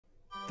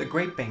The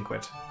Great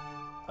Banquet,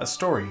 a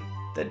story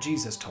that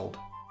Jesus told.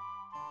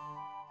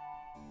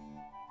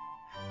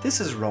 This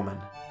is Roman.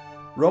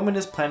 Roman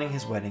is planning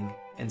his wedding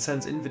and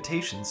sends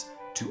invitations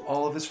to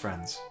all of his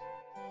friends.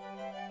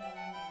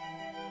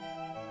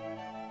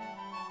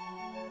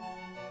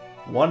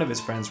 One of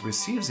his friends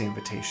receives the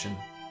invitation,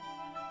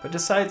 but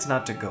decides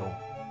not to go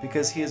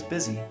because he is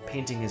busy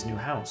painting his new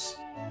house.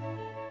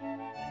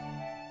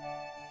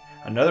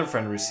 Another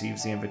friend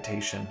receives the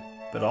invitation,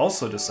 but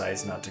also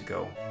decides not to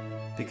go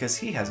because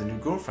he has a new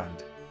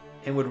girlfriend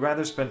and would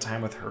rather spend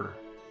time with her.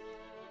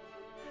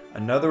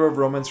 Another of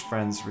Roman's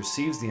friends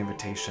receives the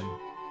invitation,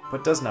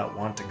 but does not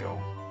want to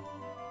go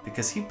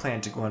because he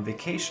planned to go on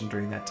vacation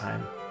during that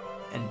time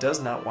and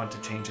does not want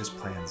to change his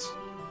plans.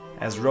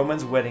 As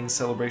Roman's wedding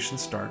celebration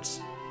starts,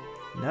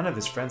 none of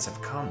his friends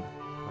have come.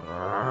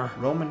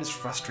 Roman is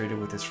frustrated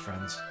with his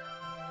friends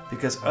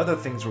because other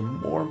things were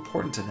more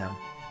important to them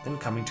than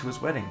coming to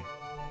his wedding.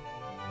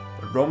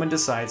 But Roman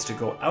decides to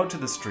go out to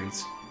the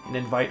streets and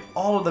invite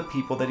all of the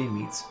people that he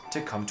meets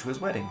to come to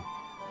his wedding.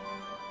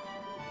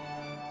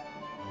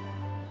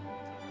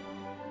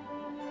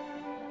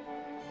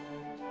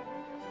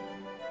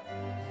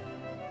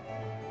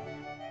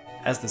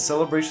 As the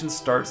celebration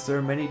starts, there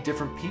are many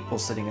different people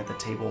sitting at the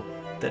table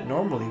that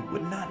normally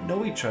would not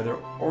know each other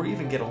or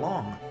even get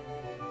along.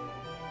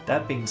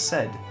 That being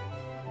said,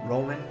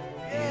 Roman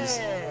is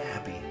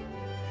happy.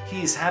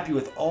 He is happy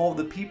with all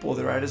the people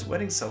that are at his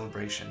wedding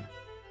celebration.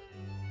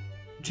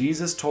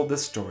 Jesus told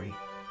this story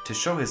to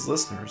show his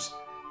listeners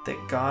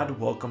that God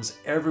welcomes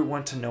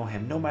everyone to know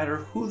him, no matter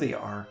who they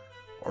are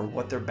or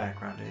what their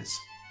background is.